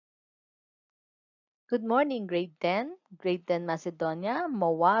Good morning, Grade 10 Macedonia,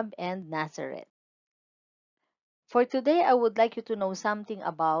 Moab, and Nazareth. For today, I would like you to know something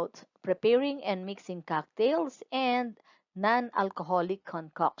about preparing and mixing cocktails and non-alcoholic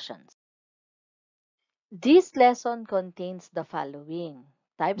concoctions. This lesson contains the following: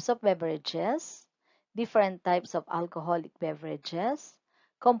 types of beverages, different types of alcoholic beverages,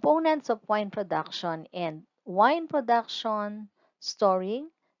 components of wine production and wine production,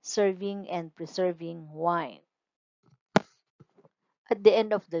 storing, serving, and preserving wine. At the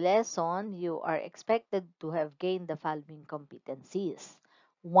end of the lesson, you are expected to have gained the following competencies.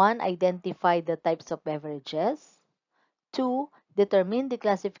 1. Identify the types of beverages. 2. Determine the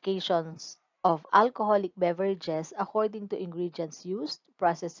classifications of alcoholic beverages according to ingredients used,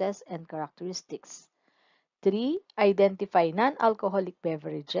 processes, and characteristics. 3. Identify non-alcoholic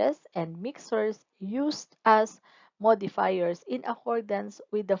beverages and mixers used as modifiers in accordance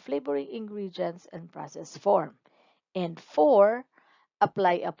with the flavoring ingredients and process form. And 4.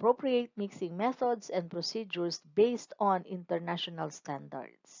 Apply appropriate mixing methods and procedures based on international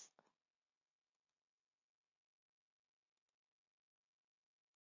standards.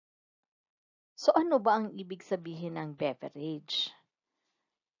 So ano ba ang ibig sabihin ng beverage?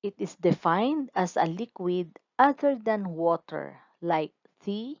 It is defined as a liquid other than water like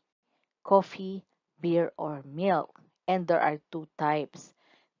tea, coffee, beer, or milk. And there are two types,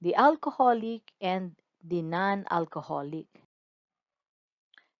 the alcoholic and the non-alcoholic.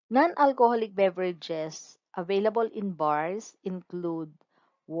 Non-alcoholic beverages available in bars include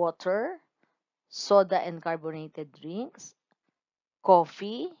water, soda and carbonated drinks,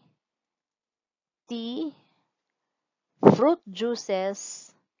 coffee, tea, fruit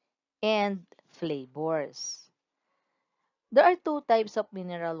juices, and flavors. There are two types of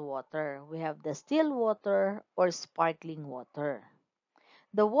mineral water. We have the still water or sparkling water.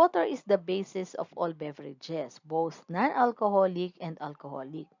 The water is the basis of all beverages, both non-alcoholic and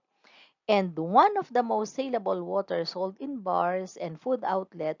alcoholic. And one of the most saleable water sold in bars and food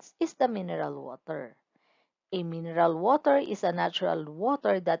outlets is the mineral water. A mineral water is a natural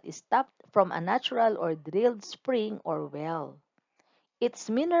water that is tapped from a natural or drilled spring or well.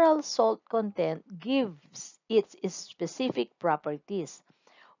 Its mineral salt content gives it its specific properties,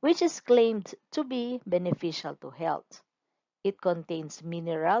 which is claimed to be beneficial to health. It contains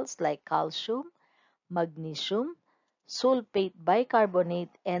minerals like calcium, magnesium, sulfate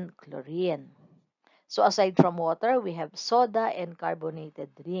bicarbonate, and chlorine. So aside from water, we have soda and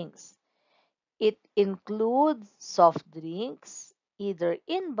carbonated drinks. It includes soft drinks, either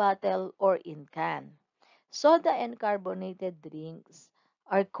in bottle or in can. Soda and carbonated drinks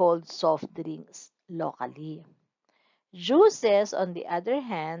are called soft drinks locally. Juices, on the other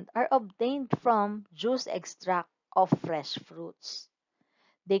hand, are obtained from juice extract of fresh fruits.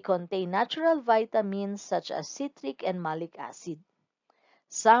 They contain natural vitamins such as citric and malic acid.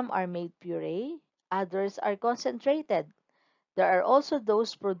 Some are made puree, others are concentrated. There are also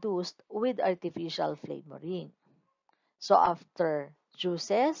those produced with artificial flavoring. So after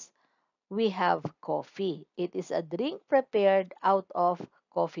juices, we have coffee. It is a drink prepared out of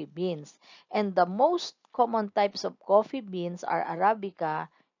coffee beans. And the most common types of coffee beans are Arabica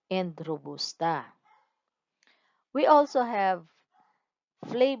and Robusta. We also have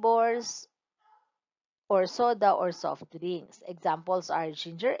flavors or soda or soft drinks. Examples are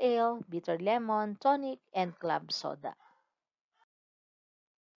ginger ale, bitter lemon, tonic, and club soda.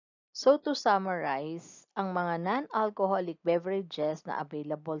 So to summarize, ang mga non-alcoholic beverages na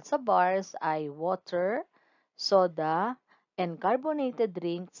available sa bars ay water, soda, and carbonated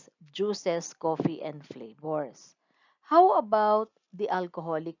drinks, juices, coffee, and flavors. How about the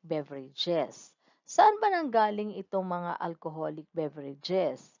alcoholic beverages? Saan ba nanggaling itong mga alcoholic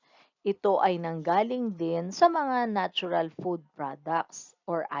beverages? Ito ay nanggaling din sa mga natural food products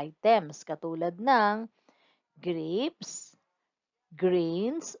or items katulad ng grapes,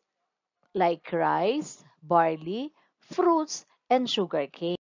 grains, like rice, barley, fruits, and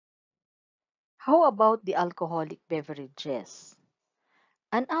sugarcane. How about the alcoholic beverages?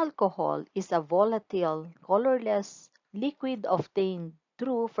 An alcohol is a volatile, colorless liquid obtained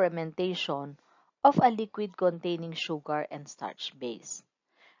through fermentation of a liquid containing sugar and starch base.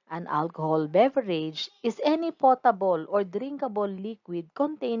 An alcohol beverage is any potable or drinkable liquid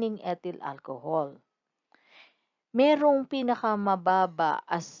containing ethyl alcohol. Merong pinakamababa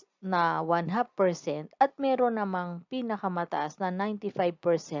na 0.5% at meron namang pinakamataas na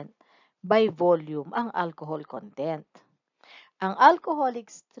 95% by volume ang alcohol content. Ang alcoholic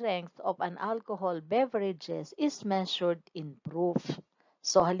strength of an alcohol beverages is measured in proof.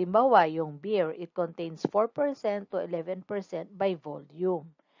 So halimbawa, yung beer, it contains 4% to 11% by volume.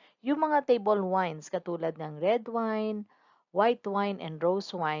 Yung mga table wines katulad ng red wine, white wine, and rose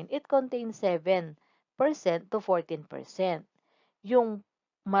wine, it contains 7% to 14%. Yung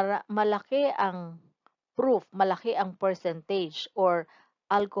malaki ang proof, malaki ang percentage or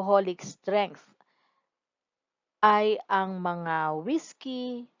alcoholic strength ay ang mga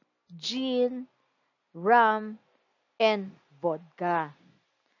whiskey, gin, rum, and vodka.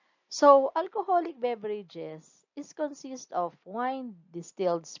 So, alcoholic beverages is consist of wine,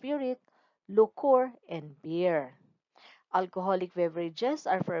 distilled spirit, liquor, and beer. Alcoholic beverages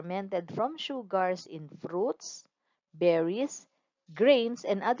are fermented from sugars in fruits, berries, grains,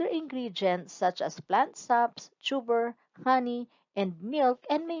 and other ingredients such as plant saps, sugar, honey, and milk,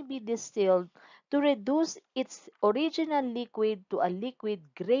 and may be distilled to reduce its original liquid to a liquid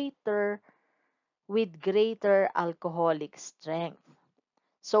with greater alcoholic strength.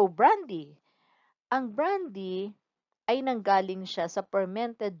 So, brandy. Ang brandy ay nanggaling siya sa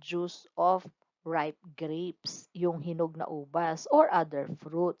fermented juice of ripe grapes, yung hinog na ubas, or other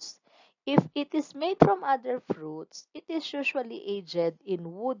fruits. If it is made from other fruits, it is usually aged in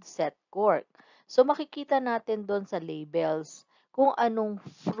wood set cork. So makikita natin doon sa labels kung anong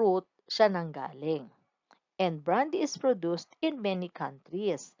fruit siya nanggaling. And brandy is produced in many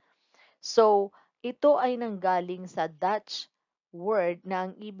countries. So, ito ay nanggaling sa Dutch word na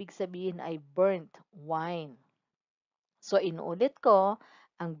ang ibig sabihin ay burnt wine. So, inuulit ko,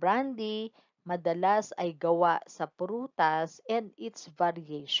 ang brandy madalas ay gawa sa prutas and its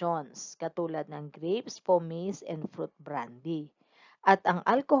variations, katulad ng grapes, pomace, and fruit brandy. At ang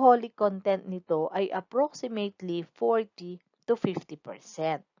alcoholic content nito ay approximately 40 to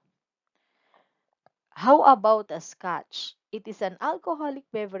 50%. How about a scotch? It is an alcoholic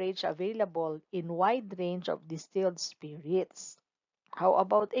beverage available in wide range of distilled spirits. How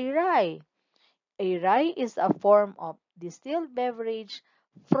about a rye? A rye is a form of distilled beverage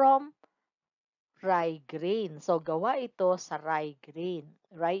from rye grain. So, gawa ito sa rye grain.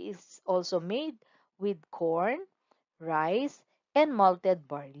 Rye is also made with corn, rice, and malted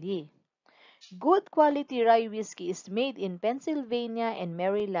barley. Good quality rye whiskey is made in Pennsylvania and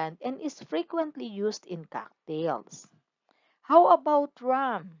Maryland and is frequently used in cocktails. How about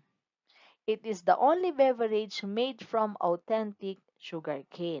rum? It is the only beverage made from authentic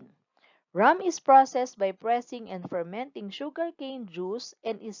sugarcane. Rum is processed by pressing and fermenting sugarcane juice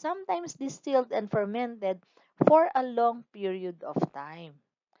and is sometimes distilled and fermented for a long period of time.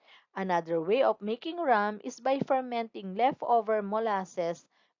 Another way of making rum is by fermenting leftover molasses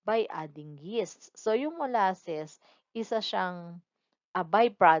by adding yeast. So yung molasses, isa siyang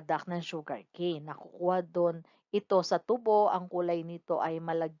byproduct ng sugarcane. Nakukuha doon ito sa tubo, ang kulay nito ay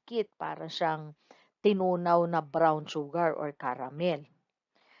malagkit para siyang tinunaw na brown sugar or caramel.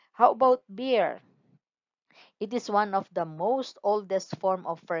 How about beer? It is one of the most oldest form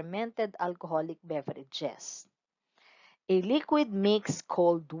of fermented alcoholic beverages. A liquid mix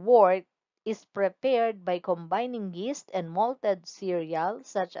called wort is prepared by combining yeast and malted cereal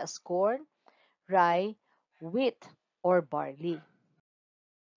such as corn, rye, wheat, or barley.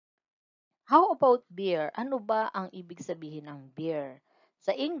 How about beer? Ano ba ang ibig sabihin ng beer?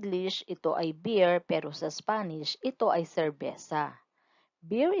 Sa English, ito ay beer pero sa Spanish, ito ay cerveza.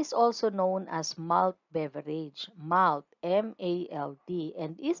 Beer is also known as malt beverage, malt, M-A-L-T,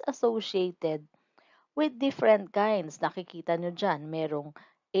 and is associated with different kinds. Nakikita nyo dyan, merong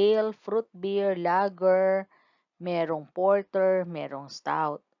ale, fruit beer, lager, merong porter, merong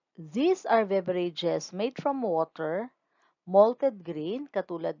stout. These are beverages made from water, malted grain,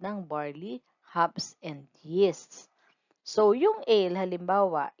 katulad ng barley, hops, and yeasts. So, yung ale,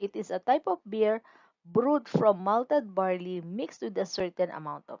 halimbawa, it is a type of beer brewed from malted barley mixed with a certain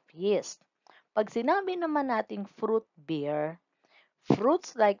amount of yeast. Pag sinabi naman nating fruit beer,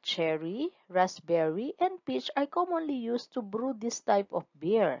 fruits like cherry, raspberry, and peach are commonly used to brew this type of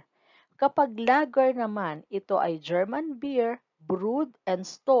beer. Kapag lager naman, ito ay German beer brewed and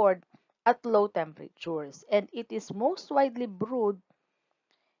stored at low temperatures, and it is most widely brewed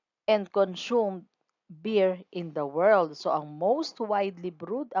and consumed beer in the world. So, ang most widely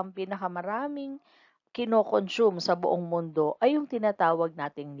brewed, ang pinakamaraming kinokonsume sa buong mundo ay yung tinatawag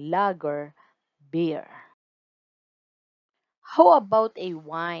nating lager beer. How about a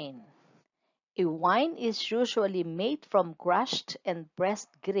wine? A wine is usually made from crushed and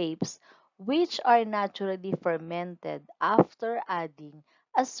pressed grapes which are naturally fermented after adding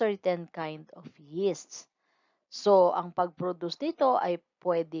a certain kind of yeast. So, ang pag-produce nito ay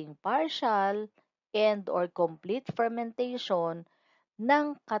pwedeng partial and or complete fermentation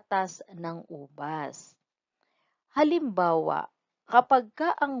ng katas ng ubas. Halimbawa, kapag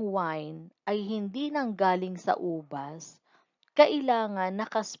ka ang wine ay hindi nanggaling sa ubas, kailangan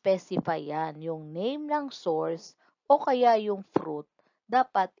nakaspecify yan. Yung name ng source o kaya yung fruit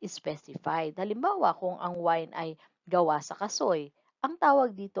dapat specified. Halimbawa, kung ang wine ay gawa sa kasoy, ang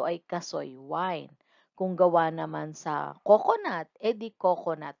tawag dito ay kasoy wine. Kung gawa naman sa coconut, edi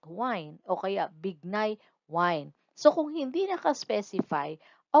coconut wine o kaya bignay wine. So kung hindi nakaspecify,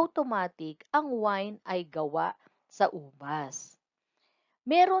 automatic ang wine ay gawa sa ubas.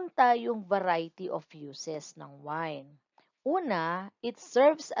 Meron tayong variety of uses ng wine. Una, it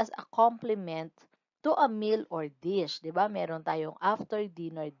serves as a complement to a meal or dish. 'Di ba? Meron tayong after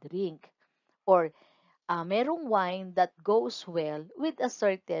dinner drink or merong wine that goes well with a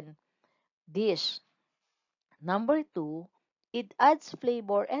certain dish. Number two, it adds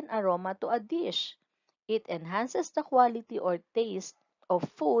flavor and aroma to a dish. It enhances the quality or taste of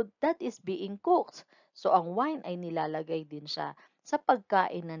food that is being cooked. So, ang wine ay nilalagay din siya sa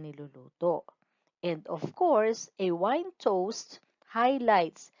pagkain na niluluto. And of course, a wine toast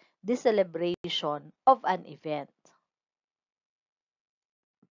highlights the celebration of an event.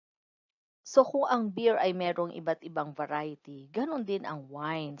 So kung ang beer ay merong iba't ibang variety, ganon din ang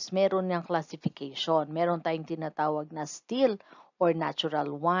wines. Meron niyang classification. Meron tayong tinatawag na still or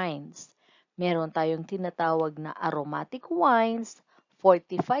natural wines. Meron tayong tinatawag na aromatic wines,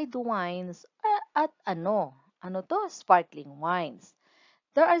 fortified wines, at sparkling wines.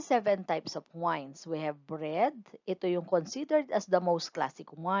 There are 7 types of wines. We have red. Ito yung considered as the most classic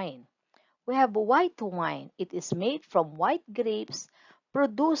wine. We have white wine. It is made from white grapes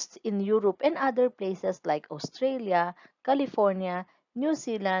produced in Europe and other places like Australia, California, New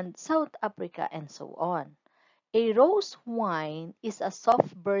Zealand, South Africa, and so on. A rose wine is a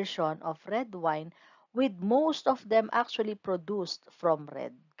soft version of red wine with most of them actually produced from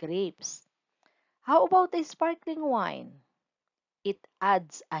red grapes. How about a sparkling wine? It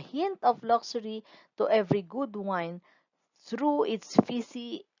adds a hint of luxury to every good wine through its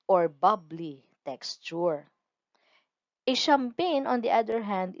fizzy or bubbly texture. A champagne, on the other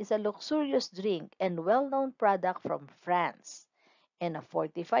hand, is a luxurious drink and well-known product from France. And a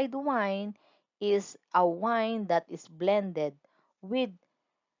fortified wine is a wine that is blended with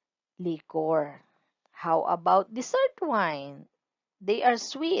liquor. How about dessert wine? They are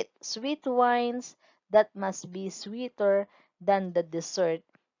sweet wines that must be sweeter than the dessert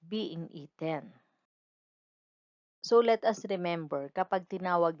being eaten. So let us remember, kapag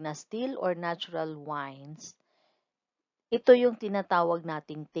tinawag na still or natural wines, ito yung tinatawag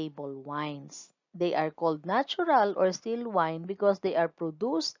nating table wines. They are called natural or still wine because they are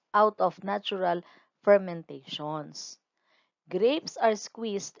produced out of natural fermentations. Grapes are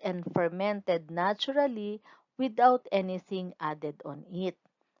squeezed and fermented naturally without anything added on it.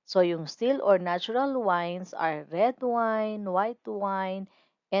 So yung still or natural wines are red wine, white wine,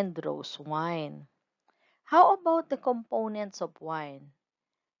 and rose wine. How about the components of wine?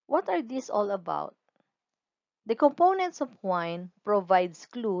 What are these all about? The components of wine provides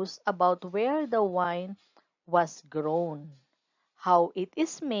clues about where the wine was grown, how it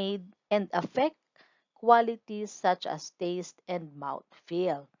is made, and affect qualities such as taste and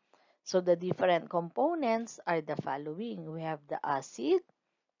mouthfeel. So the different components are the following. We have the acid,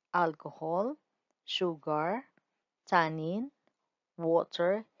 alcohol, sugar, tannin,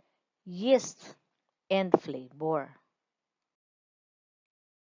 water, yeast, and flavor.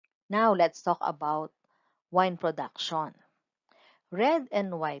 Now let's talk about wine production. Red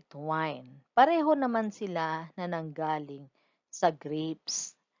and white wine. Pareho naman sila na nanggaling sa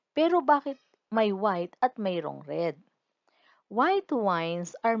grapes. Pero bakit may white at mayroong red? White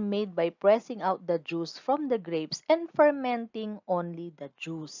wines are made by pressing out the juice from the grapes and fermenting only the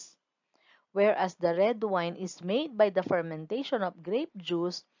juice. Whereas the red wine is made by the fermentation of grape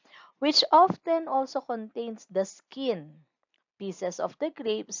juice, which often also contains the skin, pieces of the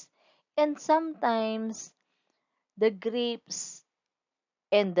grapes, and sometimes the grapes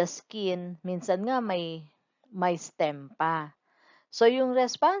and the skin, minsan nga may stem pa. So, yung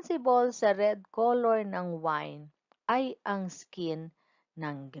responsible sa red color ng wine ay ang skin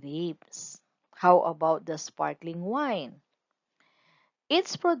ng grapes. How about the sparkling wine?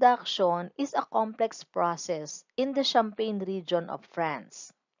 Its production is a complex process in the Champagne region of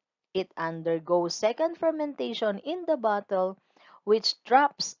France. It undergoes second fermentation in the bottle, which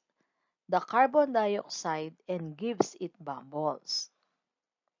traps the carbon dioxide and gives it bubbles.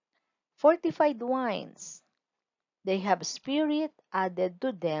 Fortified wines. They have spirit added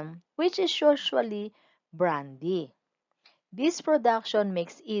to them, which is usually brandy. This production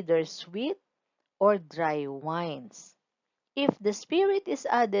makes either sweet or dry wines. If the spirit is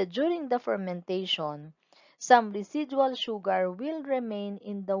added during the fermentation, some residual sugar will remain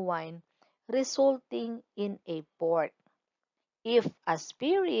in the wine, resulting in a port. If a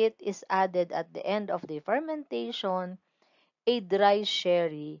spirit is added at the end of the fermentation, a dry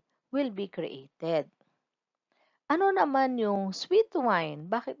sherry will be created. Ano naman yung sweet wine?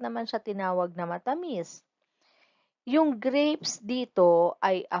 Bakit naman siya tinawag na matamis? Yung grapes dito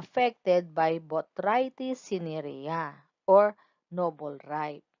ay affected by Botrytis cinerea or noble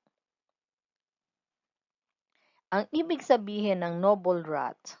ripe. Ang ibig sabihin ng noble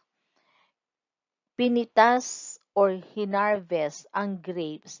rot, pinitas or hinarvest ang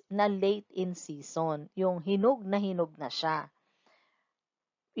grapes na late in season. Yung hinog na siya.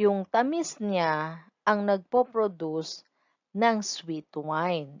 Yung tamis niya ang nagpo-produce ng sweet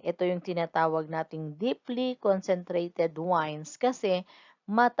wine. Ito yung tinatawag nating deeply concentrated wines kasi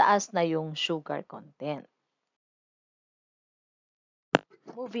mataas na yung sugar content.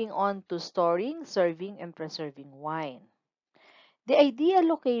 Moving on to storing, serving, and preserving wine. The ideal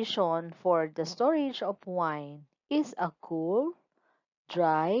location for the storage of wine is a cool,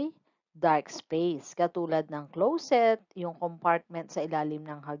 dry, dark space, katulad ng closet, yung compartment sa ilalim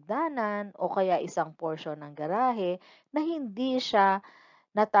ng hagdanan, o kaya isang portion ng garahe na hindi siya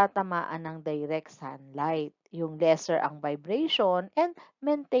natatamaan ng direct sunlight. Yung lesser ang vibration and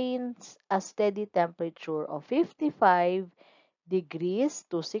maintains a steady temperature of 55 degrees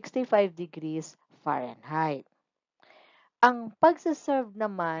to 65 degrees Fahrenheit. Ang pagsaserve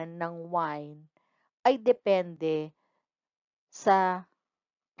naman ng wine ay depende sa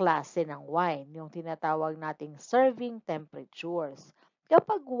klase ng wine, yung tinatawag nating serving temperatures.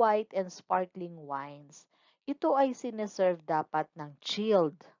 Kapag white and sparkling wines, ito ay sineserve dapat ng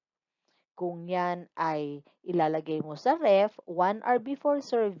chilled. Kung yan ay ilalagay mo sa ref, 1 hour before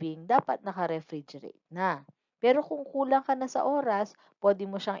serving, dapat naka-refrigerate na. Pero kung kulang ka na sa oras, pwede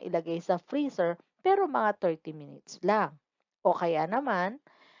mo siyang ilagay sa freezer, pero mga 30 minutes lang. O kaya naman,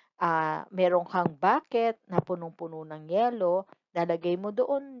 meron kang bucket na punong-puno ng yelo, lalagay mo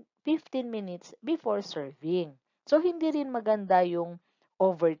doon 15 minutes before serving. So, hindi rin maganda yung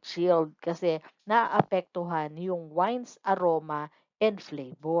over-chilled kasi naapektuhan yung wine's aroma and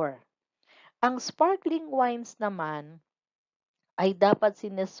flavor. Ang sparkling wines naman ay dapat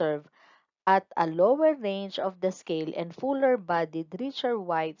sineserve at a lower range of the scale and fuller-bodied, richer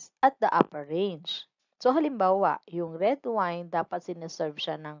whites at the upper range. So halimbawa, yung red wine dapat sineserve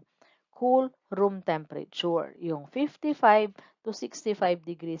siya ng cool room temperature, yung 55 to 65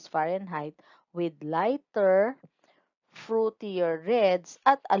 degrees Fahrenheit with lighter, fruitier reds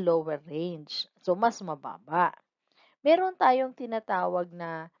at a lower range. So mas mababa. Meron tayong tinatawag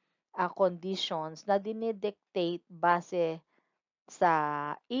na conditions na dinidictate base sa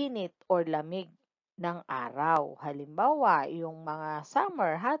init or lamig ng araw. Halimbawa, yung mga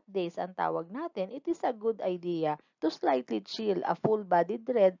summer hot days ang tawag natin, it is a good idea to slightly chill a full-bodied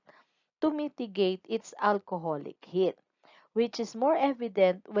red to mitigate its alcoholic heat, which is more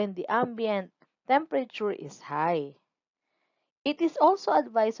evident when the ambient temperature is high. It is also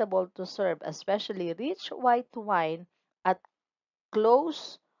advisable to serve especially rich white wine at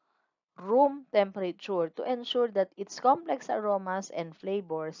close room temperature to ensure that its complex aromas and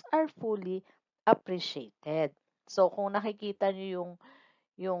flavors are fully appreciated. So, kung nakikita nyo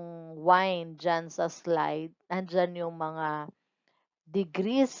yung wine dyan sa slide, andyan yung mga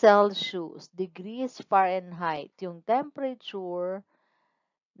degrees Celsius, degrees Fahrenheit, yung temperature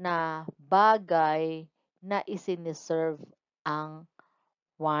na bagay na isiniserve ang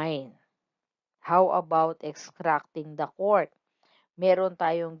wine. How about extracting the cork? Meron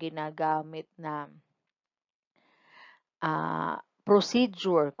tayong ginagamit na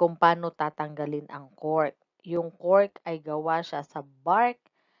procedure kung paano tatanggalin ang cork. Yung cork ay gawa siya sa bark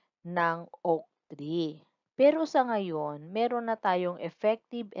ng oak tree. Pero sa ngayon, meron na tayong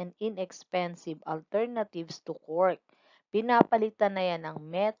effective and inexpensive alternatives to cork. Pinapalitan na yan ng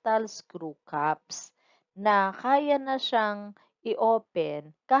metal screw caps na kaya na siyang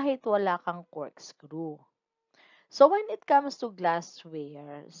i-open kahit wala kang corkscrew. So when it comes to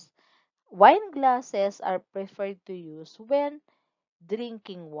glasswares, wine glasses are preferred to use when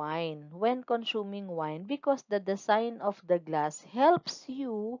drinking wine, when consuming wine, because the design of the glass helps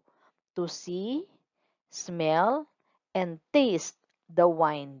you to see, smell, and taste the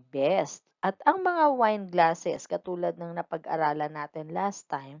wine best. At ang mga wine glasses, katulad ng napag-aralan natin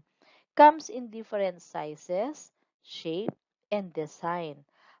last time, comes in different sizes, shape, and design.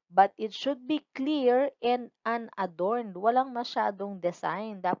 But it should be clear and unadorned. Walang masyadong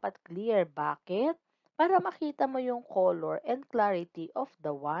design. Dapat clear. Bakit? Para makita mo yung color and clarity of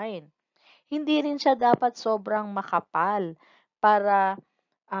the wine. Hindi rin siya dapat sobrang makapal para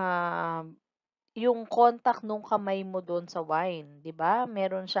yung contact nung kamay mo doon sa wine, 'di ba?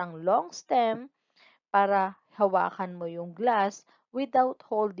 Meron siyang long stem para hawakan mo yung glass without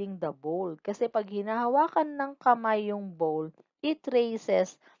holding the bowl. Kasi pag hinahawakan ng kamay yung bowl, it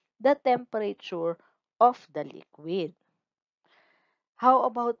raises the temperature of the liquid. How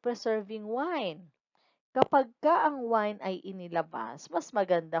about preserving wine? Kapag ka ang wine ay inilabas, mas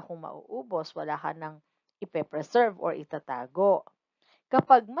maganda kung mauubos, wala ka nang ipe-preserve or itatago.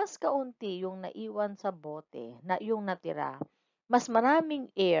 Kapag mas kaunti yung naiwan sa bote, na yung natira, mas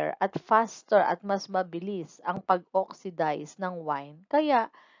maraming air at faster at mas mabilis ang pag-oxidize ng wine, kaya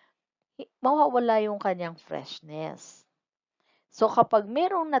mawawala yung kanyang freshness. So kapag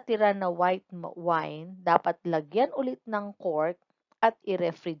merong natira na white wine, dapat lagyan ulit ng cork at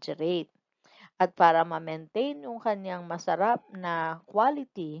i-refrigerate. At para ma-maintain yung kanyang masarap na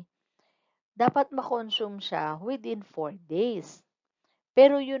quality, dapat ma-consume siya within 4 days.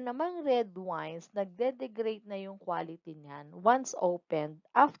 Pero yun namang red wines, nagde-degrade na yung quality niyan once opened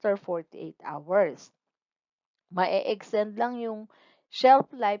after 48 hours. Ma-extend lang yung shelf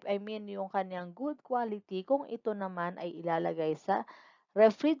life, I mean yung kanyang good quality, kung ito naman ay ilalagay sa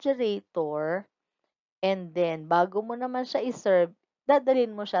refrigerator and then bago mo naman siya i-serve,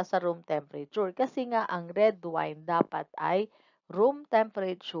 dadalhin mo siya sa room temperature. Kasi nga ang red wine dapat ay room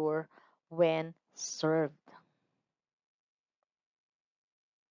temperature when served.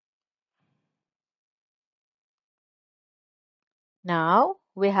 Now,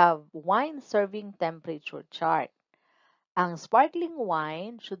 we have wine serving temperature chart. Ang sparkling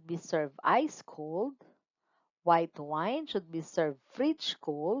wine should be served ice cold. White wine should be served fridge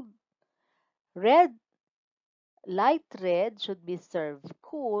cold. Red, light red should be served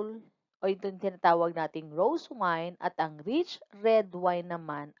cool o ito yung tinatawag nating rose wine at ang rich red wine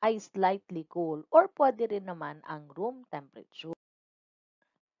naman ay slightly cool or pwede rin naman ang room temperature.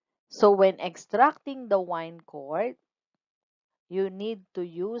 So when extracting the wine cork, you need to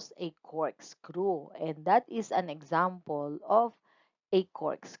use a corkscrew and that is an example of a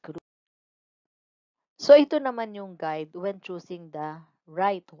corkscrew. So, ito naman yung guide when choosing the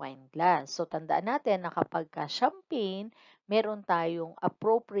right wine glass. So, tandaan natin na kapag champagne, meron tayong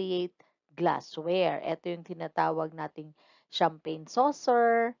appropriate glassware. Ito yung tinatawag nating champagne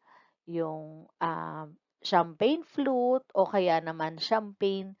saucer, yung champagne flute, o kaya naman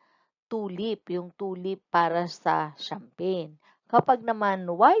champagne tulip, yung tulip para sa champagne. Kapag naman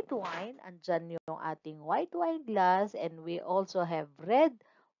white wine, andyan yung ating white wine glass and we also have red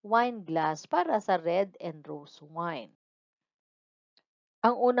wine glass para sa red and rose wine.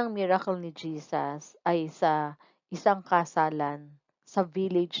 Ang unang miracle ni Jesus ay sa isang kasalan sa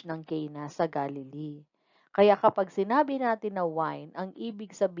village ng Cana sa Galilee. Kaya kapag sinabi natin na wine, ang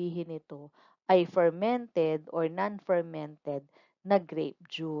ibig sabihin nito ay fermented or non-fermented na grape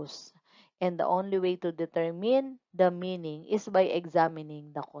juice. And the only way to determine the meaning is by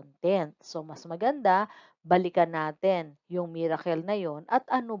examining the content. So, mas maganda, balikan natin yung miracle na yon at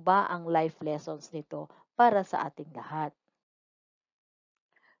ano ba ang life lessons nito para sa ating lahat.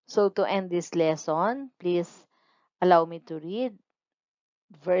 So, to end this lesson, please allow me to read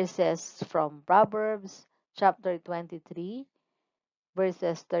verses from Proverbs chapter 23,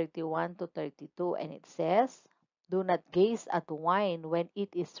 verses 31 to 32. And it says, "Do not gaze at wine when it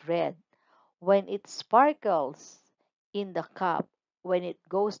is red, when it sparkles in the cup, when it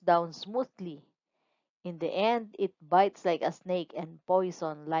goes down smoothly. In the end, it bites like a snake and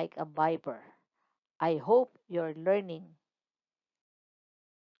poison like a viper." I hope you're learning.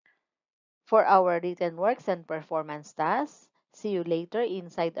 For our written works and performance tasks, see you later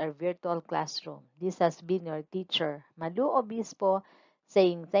inside our virtual classroom. This has been your teacher, Malou Obispo,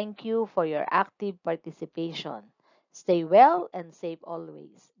 saying thank you for your active participation. Stay well and safe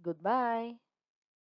always. Goodbye.